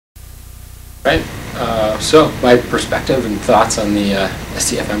Right. So my perspective and thoughts on the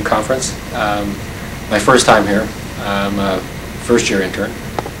STFM conference. My first time here. I'm a first-year intern.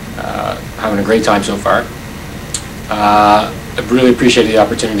 Having a great time so far. I've really appreciated the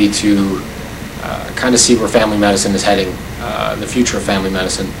opportunity to kind of see where family medicine is heading, the future of family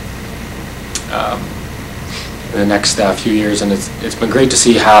medicine in the next few years, and it's been great to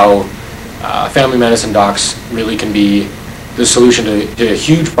see how family medicine docs really can be the solution to a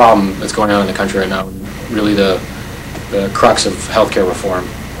huge problem that's going on in the country right now, really the crux of healthcare reform.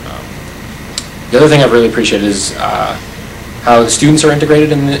 The other thing I've really appreciated is how the students are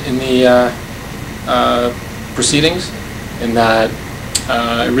integrated in the proceedings, in that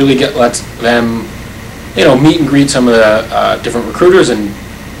it really lets them, meet and greet some of the different recruiters and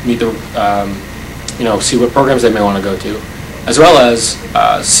meet the, see what programs they may want to go to, as well as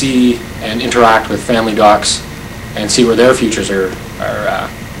see and interact with family docs and see where their futures are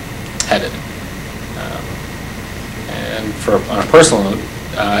headed. And on a personal note,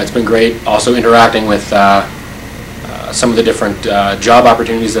 it's been great also interacting with some of the different job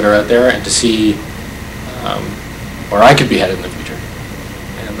opportunities that are out there, and to see where I could be headed in the future.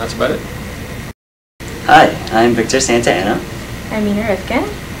 And that's about it. Hi, I'm Victor Santa Anna. I'm Mina Rifkin.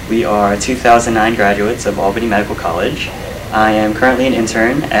 We are 2009 graduates of Albany Medical College. I am currently an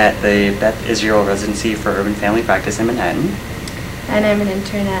intern at the Beth Israel Residency for Urban Family Practice in Manhattan. And I'm an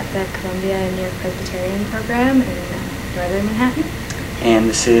intern at the Columbia New York Presbyterian Program in Northern Manhattan. And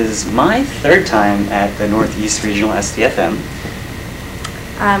this is my third time at the Northeast Regional STFM.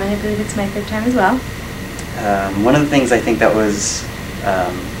 And I believe it's my third time as well. One of the things I think that was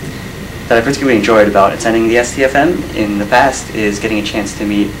that I particularly enjoyed about attending the STFM in the past is getting a chance to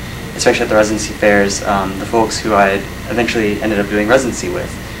meet, especially at the residency fairs, the folks who I had eventually ended up doing residency with.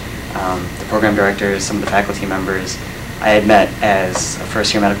 The program directors, some of the faculty members I had met as a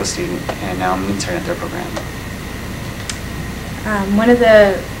first-year medical student, and now I'm an intern at their program. One of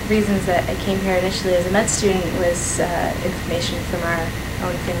the reasons that I came here initially as a med student was information from our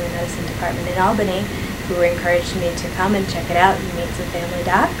own family medicine department in Albany, who encouraged me to come and check it out and meet some family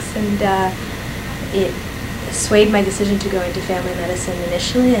docs, and it swayed my decision to go into family medicine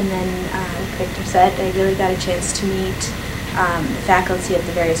initially, and then like Victor said, I really got a chance to meet the faculty of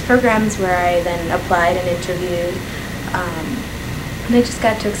the various programs where I then applied and interviewed, and I just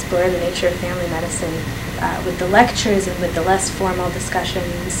got to explore the nature of family medicine with the lectures and with the less formal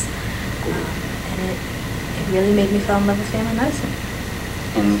discussions, and it really made me fall in love with family medicine.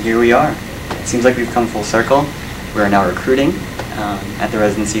 And here we are. It seems like we've come full circle. We're now recruiting at the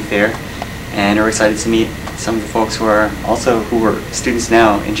residency fair, and we're excited to meet some of the folks who are students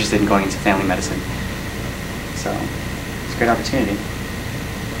now interested in going into family medicine. So it's a great opportunity. I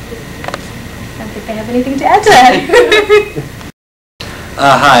don't think I have anything to add to that.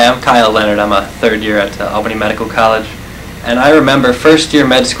 Hi, I'm Kyle Leonard. I'm a third year at Albany Medical College, and I remember first year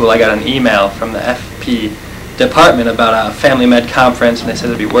med school I got an email from the FP department about a family med conference, and they said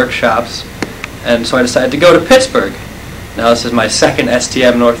there'd be workshops, and so I decided to go to Pittsburgh. Now this is my second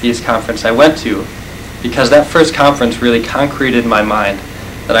STM Northeast conference I went to, because that first conference really concreted in my mind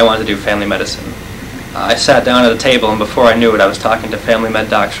that I wanted to do family medicine. I sat down at a table, and before I knew it I was talking to family med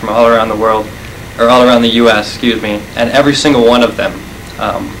docs from all around the world, or all around the US, and every single one of them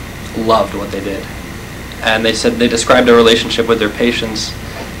loved what they did. And they said they described a relationship with their patients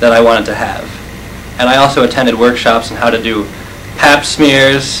that I wanted to have. And I also attended workshops on how to do pap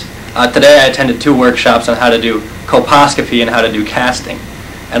smears. Today I attended 2 workshops on how to do colposcopy and how to do casting.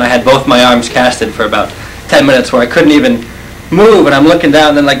 And I had both my arms casted for about 10 minutes where I couldn't even move, and I'm looking down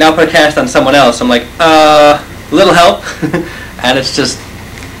and then like, now put a cast on someone else. I'm like, little help. And it's just,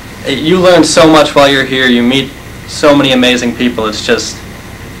 you learn so much while you're here. You meet so many amazing people. It's just,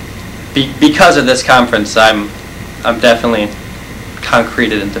 because of this conference, I'm definitely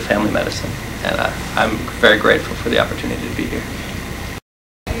concreted into family medicine, and I'm very grateful for the opportunity to be here.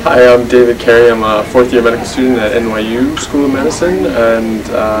 Hi, I'm David Carey. I'm a fourth-year medical student at NYU School of Medicine, and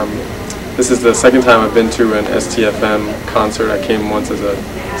this is the second time I've been to an STFM concert. I came once as a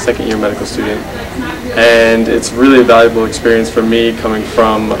second-year medical student, and it's really a valuable experience for me coming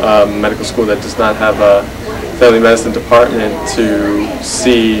from a medical school that does not have a family medicine department to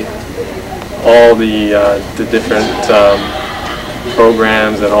see all the different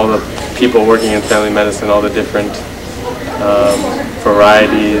programs and all the people working in family medicine, all the different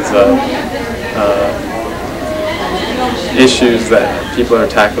varieties of issues that people are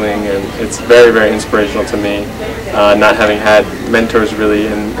tackling, and it's very, very inspirational to me, not having had mentors really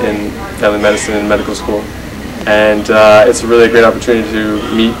in family medicine and medical school. And it's really a great opportunity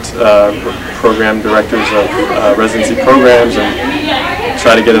to meet program directors of residency programs and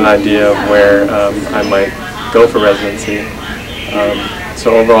try to get an idea of where I might go for residency.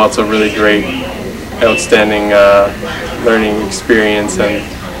 So overall, it's a really great, outstanding learning experience and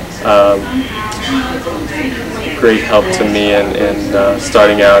great help to me in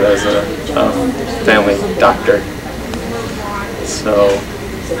starting out as a family doctor. So